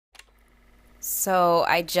So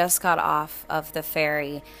I just got off of the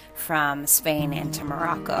ferry from Spain into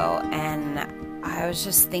Morocco, and I was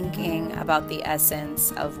just thinking about the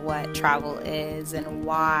essence of what travel is and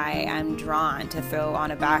why I'm drawn to throw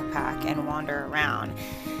on a backpack and wander around.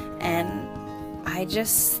 And I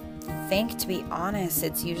just think, to be honest,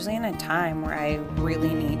 it's usually in a time where I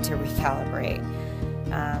really need to recalibrate,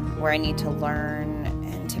 where I need to learn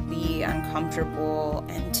and to be uncomfortable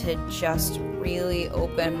and to just really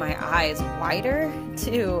open my eyes wider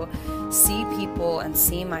to see people and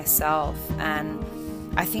see myself. And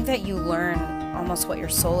I think that you learn almost what your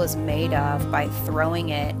soul is made of by throwing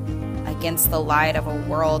it against the light of a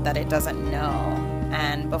world that it doesn't know.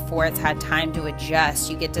 And before it's had time to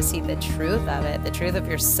adjust, you get to see the truth of it, the truth of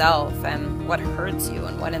yourself, and what hurts you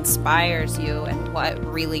and what inspires you and what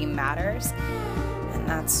really matters. And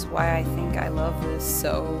that's why I think I love this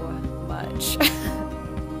so much.